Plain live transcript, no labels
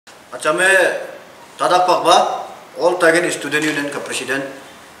अच्छा, मैं दादा पकबा ऑल तागिन स्टूडेंट यूनियन का प्रेसिडेंट।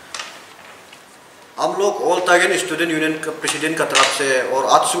 हम लोग ऑल तागिन स्टूडेंट यूनियन का प्रेसिडेंट का तरफ से और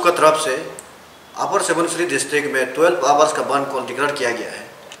आत्सू का तरफ से अपर सुबनसिरी डिस्ट्रिक्ट में 12 आवर्स का बंद कॉल डिक्लेयर किया गया है।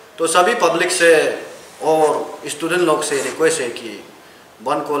 तो सभी पब्लिक से और स्टूडेंट लोग से रिक्वेस्ट है कि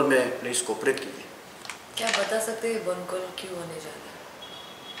बंद कॉल में प्लीज़ कोऑपरेट कीजिए। क्या बता सकते हैं बंद कॉल क्यों होने जा रहा है?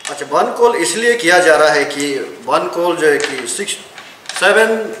 अच्छा, बंद कॉल इसलिए किया जा रहा है कि बंद कॉल जो है कि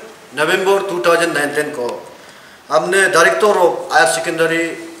 7 नवंबर 2019 को हमने director of higher secondary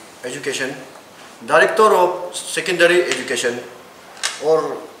education, director of secondary education और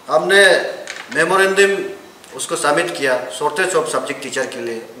हमने मेमोरेंडम उसको सबमिट किया शॉर्टेज ऑफ सब्जेक्ट टीचर के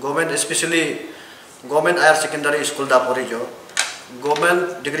लिए government, specially government higher secondary school Daporijo,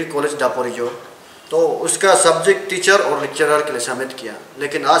 government degree college Daporijo. तो उसका सब्जेक्ट टीचर और लेक्चरर के लिए सबमिट किया,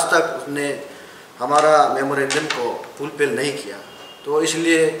 लेकिन आज तक उसने हमारा मेमोरेंडम को फुलफिल नहीं किया। तो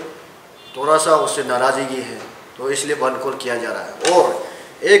इसलिए थोड़ा सा उससे नाराज़गी है, तो इसलिए बंद कॉल किया जा रहा है।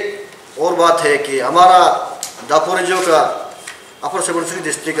 और एक और बात है कि हमारा दापोरिजो का अपर सुबनसिरी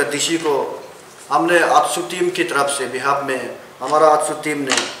डिस्ट्रिक्ट का डीसी को हमने आत्सू टीम की तरफ से बिहाफ में हमारा आत्सू टीम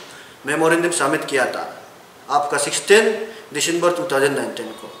ने मेमोरेंडम सबमिट किया था आपका 16 दिसंबर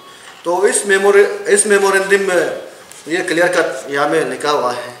 2019 को। तो इस मेमोरेंडम में ये क्लियर कट यहाँ में लिखा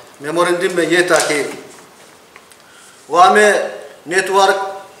हुआ है। मेमोरेंडम में ये था कि वहाँ में नेटवर्क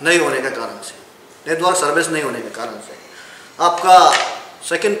नहीं होने के कारण से, नेटवर्क सर्विस नहीं होने के कारण से आपका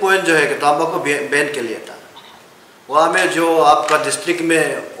सेकंड पॉइंट जो है कि तंबाकू बैन के लिए था। वहाँ में जो आपका डिस्ट्रिक्ट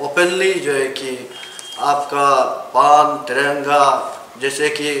में ओपनली जो है कि आपका पान तिरंगा जैसे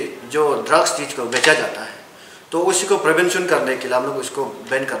कि जो ड्रग्स चीज़ को बेचा जाता है, तो उसी को प्रिवेंशन करने के लिए हम लोग उसको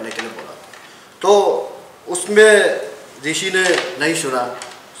बैन करने के लिए बोला था। तो उसमें डीसी ने नहीं सुना।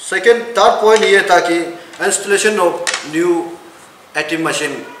 थर्ड पॉइंट ये था कि installation of new ATM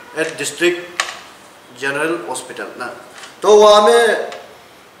machine at district general hospital ना। तो वहाँ में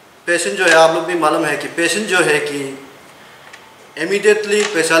पेशेंट जो है, आप लोग भी मालूम है कि पेशेंट जो है कि इमीडिएटली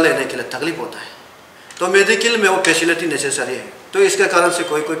पैसा लेने के लिए तकलीफ होता है, तो मेडिकल में वो फैसिलिटी नेसेसरी है। तो इसके कारण से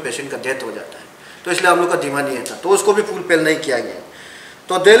कोई पेशेंट का डेथ हो जाता है, तो इसलिए हम लोग का डिमांड ये था, तो उसको भी फुलफिल नहीं किया गया।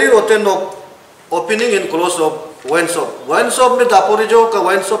 तो daily rotten of opening and close of wine shop में दापोरिजो का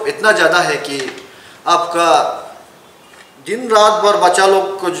वाइन शॉप इतना ज़्यादा है कि आपका दिन रात भर बच्चा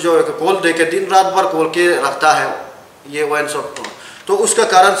लोग को जो कॉल दे के दिन रात भर खोल के रखता है ये वाइन शॉप को। तो उसका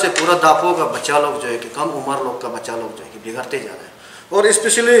कारण से पूरा दापो का बच्चा लोग जो है कि कम उम्र लोग का बच्चा लोग जो है कि बिगड़ते जा रहे हैं। और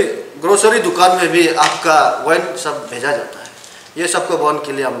स्पेशली ग्रोसरी दुकान में भी आपका वाइन सब भेजा जाता है। ये सबको बंद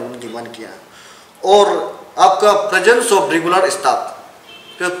के लिए हम लोगों ने डिमांड किया। और आपका presence of regular staff,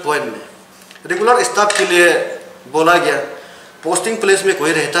 fifth point में रेगुलर स्टाफ के लिए बोला गया। पोस्टिंग प्लेस में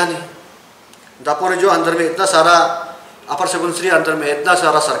कोई रहता नहीं। दापोरिजो अंदर में इतना सारा, अपर सुबनसिरी अंदर में इतना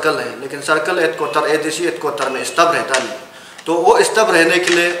सारा सर्कल है, लेकिन सर्कल हेडक्वार्टर एडीसी हेडक्वार्टर में स्टाफ रहता नहीं। तो वो स्टाफ रहने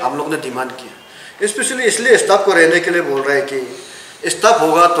के लिए हम लोग ने डिमांड किया। स्पेशली इसलिए स्टाफ को रहने के लिए बोल रहे हैं कि स्टाफ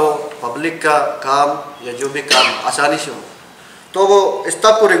होगा तो पब्लिक का काम या जो भी काम आसानी से होगा। तो वो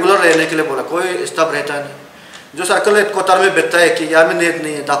स्टाफ को रेगुलर रहने के लिए बोला, कोई स्टाफ रहता नहीं। जो सर्कल हेडक्वार्टर में बैठता है कि यहाँ में नेट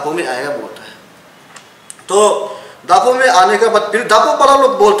नहीं है, दापो में आएगा बोलता है। तो दापो में आने के बाद फिर दापो वाला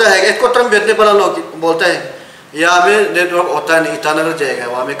लोग बोलता है, हेडक्वार्टर में बैठने वाला लोग बोलता है यहाँ में नेटवर्क होता है नहीं, ईटानगर जाएगा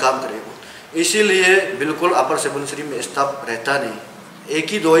वहाँ में काम करेगा। इसीलिए बिल्कुल अपर सुबनसिरी में स्टाफ रहता नहीं, एक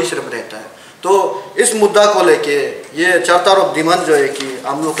ही दो ही सिर्फ रहता है। तो इस मुद्दा को लेके ये चार्टर ऑफ डिमांड जो है कि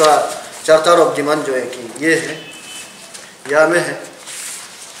हम लोग का चार्टर ऑफ डिमांड जो है कि ये है, यहाँ में है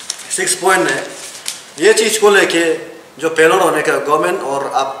 6 पॉइंट है। ये चीज़ को लेके जो पेलोड होने का गवर्नमेंट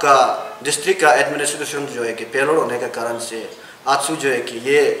और आपका डिस्ट्रिक्ट का एडमिनिस्ट्रेशन जो है कि पेलोड होने के कारण से आत्सू जो है कि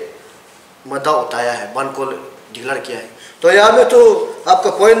ये मुद्दा उठाया है, बंद को डिक्लेयर किया है। तो यहाँ में तो आपका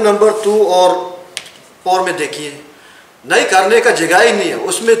पॉइंट नंबर 2 और 4 में देखिए, नहीं करने का जगह ही नहीं है।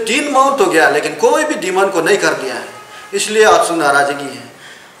 उसमें 3 माउंट हो गया, लेकिन कोई भी डिमांड को नहीं कर दिया है, इसलिए आत्सू नाराजगी है।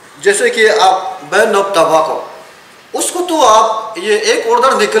 जैसे कि आप बैन ऑफ तंबाकू, उसको तो आप ये एक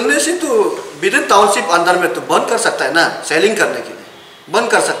ऑर्डर निकलने से तो विद इन टाउनशिप अंदर में तो बंद कर सकता है ना, सेलिंग करने के लिए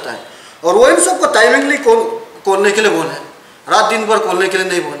बंद कर सकता है। और वो इन सबको टाइमिंगली खोलने के लिए बोला है, रात दिन भर खोलने के लिए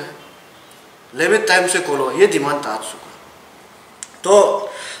नहीं बोला है, लिमिट टाइम से खोलो, ये डिमांड था आत्सू का। तो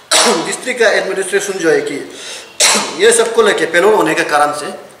डिस्ट्रिक्ट का एडमिनिस्ट्रेशन जो है कि ये सबको लेके पेलोड होने के कारण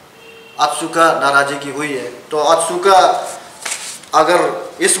से आत्सू का नाराजगी हुई है। तो आत्सू का अगर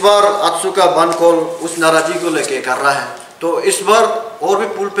इस बार आत्सू का बंद कॉल उस नाराजगी को लेके कर रहा है, तो इस बार और भी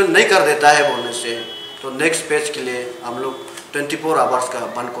फुलफिल नहीं कर देता है बोलने से, तो नेक्स्ट पेज के लिए हम लोग 24 आवर्स का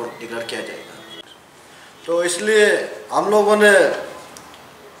बंद कॉल डिक्लेयर किया जाएगा। तो इसलिए हम लोगों ने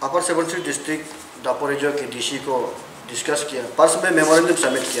अपर सुबनसिरी डिस्ट्रिक्ट दापोरिजो के डीसी को डिस्कस किया, पर्स में मेमोरेंडम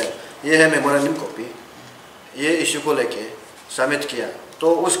सबमिट किया। ये है मेमोरेंडम कॉपी, ये इशू को लेके सबमिट किया,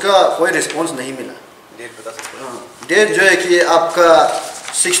 तो उसका कोई रिस्पॉन्स नहीं मिला। डेट बता सकते हैं? हाँ, डेट जो है कि आपका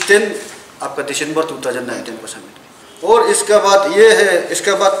 16 आपका दिसंबर 2019 को सबमिट किया। और इसका बाद ये है,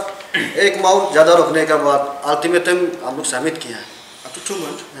 इसका बाद एक माउंट ज़्यादा रुकने के बाद अल्टीमेटम हम लोग सबमिट किया है। After 2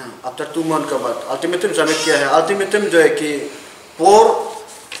 month? हाँ, आफ्टर 2 मंथ के बाद अल्टीमेटम सबमिट किया है। अल्टीमेटम जो है कि 4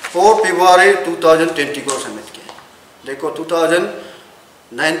 फरवरी 2020 को सबमिट किया है। देखो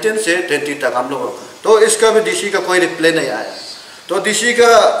 2019 से 20 तक हम लोगों का, तो इसका भी डीसी का कोई रिप्लाई नहीं आया। तो डीसी का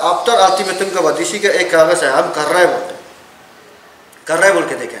आफ्टर अल्टीमेटम के बाद डीसी का एक कागज़ है, हम कर रहे बोल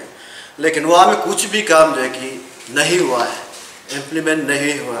के देखें, लेकिन वहाँ में कुछ भी काम जो है कि नहीं हुआ है, इम्प्लीमेंट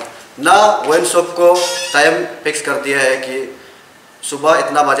नहीं हुआ। ना वाइन शॉप को टाइम फिक्स कर दिया है कि सुबह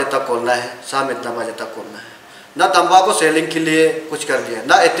इतना बजे तक खोलना है, शाम इतना बजे तक खोलना है। ना तंबाकू सेलिंग के लिए कुछ कर दिया,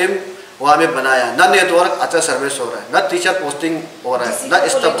 ना एटीएम वहाँ में बनाया, ना नेटवर्क अच्छा सर्विस हो रहा है, ना टीचर पोस्टिंग हो रहा है, ना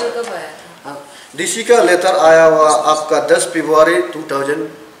स्टाफ। हाँ, डीसी का लेटर आया हुआ आपका 10 फरवरी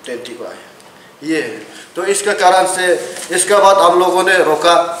 2020 को आया। ये है, तो इसका कारण से इसका बाद हम लोगों ने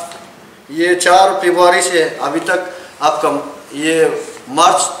रोका। ये 4 फरवरी से अभी तक आपका ये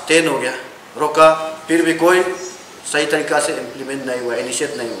मार्च 10 हो गया, रोका, फिर भी कोई सही तरीक़ा से इम्प्लीमेंट नहीं हुआ,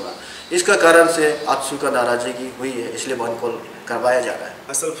 इनिशिएट नहीं हुआ। इसका कारण से अत्सु का नाराज़गी हुई है, इसलिए बंद कॉल करवाया जा रहा है।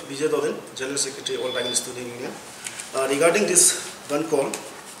 Myself Vijay Dodin, General Secretary All Tagin Students Union. Regarding this band call,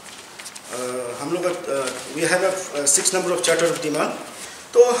 हम लोग we have a 6 number of charter of demand.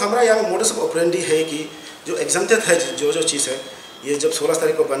 तो हमारा यहाँ मोडस ऑफ ऑपरेंडी है कि जो एग्जाम्प्टेड है, जो चीज़ है, ये जब 16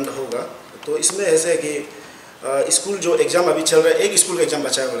 तारीख को बंद होगा, तो इसमें ऐसे है कि स्कूल जो एग्ज़ाम अभी चल रहा है, एक स्कूल का एग्ज़ाम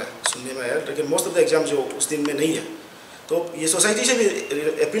बचा हुआ है सुनने में आया, लेकिन मोस्ट ऑफ द एग्ज़ाम जो उस दिन में नहीं है। तो ये सोसाइटी से भी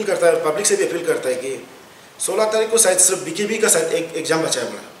अपील करता है, पब्लिक से भी अपील करता है कि 16 तारीख को शायद सिर्फ बीकेबी का शायद एक एग्ज़ाम बचा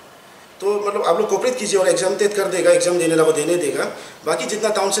हुआ है। तो मतलब आप लोग कोऑपरेट कीजिए और एग्ज़ाम तय कर देगा, एग्ज़ाम देने लगा देने देगा। बाकी जितना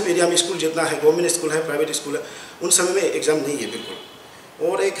टाउनशिप एरिया में स्कूल जितना है, गवर्नमेंट स्कूल है, प्राइवेट स्कूल है, उन समय में एग्ज़ाम नहीं है बिल्कुल।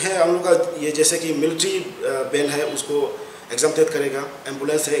 और एक है हम लोग का ये जैसे कि मिलिट्री बैन है, उसको एग्ज़ाम तय करेगा,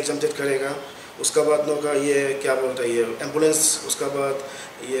 एम्बुलेंस है एग्ज़ाम तय करेगा, उसका बाद लोग का ये क्या बोलता है, ये एम्बुलेंस, उसका बाद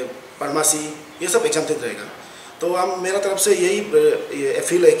ये फार्मेसी, ये सब एग्ज़ाम तय रहेगा। तो हम मेरा तरफ से यही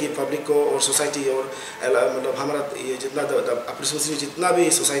अपील है कि पब्लिक को और सोसाइटी और मतलब हमारा ये जितना अपर सुबनसिरी जितना भी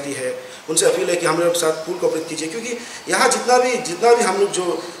सोसाइटी है, उनसे अपील है कि हम लोग साथ फुल कोऑपरेट कीजिए, क्योंकि यहाँ जितना भी हम लोग जो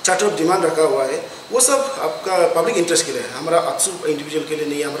चार्टर ऑफ डिमांड रखा हुआ है, वो सब आपका पब्लिक इंटरेस्ट के लिए है। हमारा अत्सु इंडिविजुअल के लिए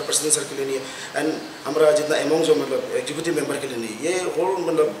नहीं है, हमारा प्रेसिडेंट सर के लिए नहीं है, एंड हमारा जितना एमोंग जो मतलब एग्जीक्यूटिव मेंबर के लिए नहीं है। ये होल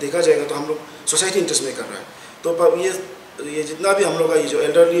मतलब देखा जाएगा तो हम लोग सोसाइटी इंटरेस्ट में कर रहा है। तो ये जितना भी हम लोग का ये जो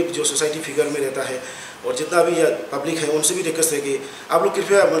एल्डरली जो सोसाइटी फिगर में रहता है और जितना भी पब्लिक है, उनसे भी रिक्वेस्ट है कि आप लोग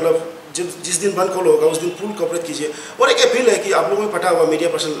कृपया मतलब जिस दिन बंद कॉल होगा उस दिन फुल कोऑपरेट कीजिए। और एक अपील है कि आप लोगों को पता हुआ मीडिया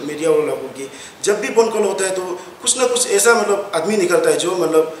वालों लोगों की, जब भी बंद कॉल होता है तो कुछ ना कुछ ऐसा मतलब आदमी निकलता है जो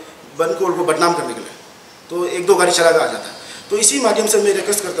मतलब बंद कॉल को बदनाम करने के लिए, तो 1-2 गाड़ी चला कर आ जाता है। तो इसी माध्यम से मैं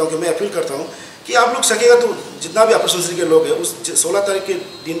रिक्वेस्ट करता हूँ कि मैं अपील करता हूँ कि आप लोग सकेगा तो जितना भी अपर सुबनसिरी के लोग हैं, उस 16 तारीख के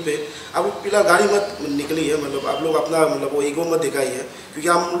दिन पे आप लोग फिलहाल गाड़ी मत निकलिए, मतलब आप लोग अपना मतलब वो ईगो मत दिखाइए, क्योंकि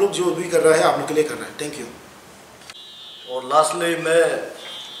हम लोग जो भी कर रहा है आप लोग के लिए कर रहा है। Thank you. और लास्टली मैं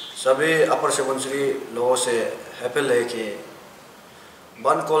सभी अपर सुबनसिरी लोगों से अपील है कि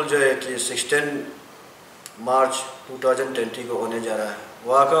बंद कॉल जो है कि 16 मार्च 2020 को होने जा रहा है,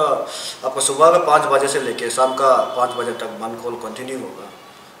 वहाँ का आपका सुबह का 5 बजे से लेके शाम का 5 बजे तक बंद कॉल कंटिन्यू होगा।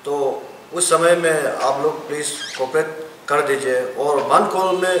 तो उस समय में आप लोग प्लीज़ कोऑपरेट कर दीजिए। और बंद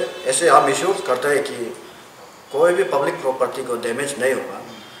कॉल में ऐसे हम इश्योर करते हैं कि कोई भी पब्लिक प्रॉपर्टी को डैमेज नहीं होगा।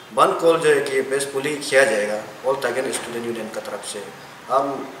 बंद कॉल जो है कि पेसफुली किया जाएगा। ऑल तागिन स्टूडेंट यूनियन की तरफ से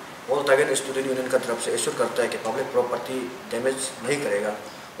हम ऑल तागिन स्टूडेंट यूनियन की तरफ से इश्योर करता है कि पब्लिक प्रॉपर्टी डैमेज नहीं करेगा।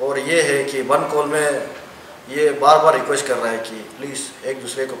 और ये है कि बंद कॉल में ये बार बार रिक्वेस्ट कर रहा है कि प्लीज़ एक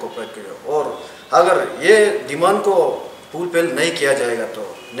दूसरे को कोऑपरेट करिए। और अगर ये डिमांड को फुलफिल नहीं किया जाएगा तो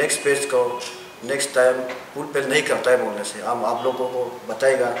नेक्स्ट पेज को नेक्स्ट टाइम फुलफिल नहीं करता है बोलने से हम आप लोगों को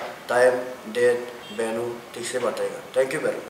बताएगा, टाइम डेट वेन्यू ठीक से बताएगा। Thank you very much.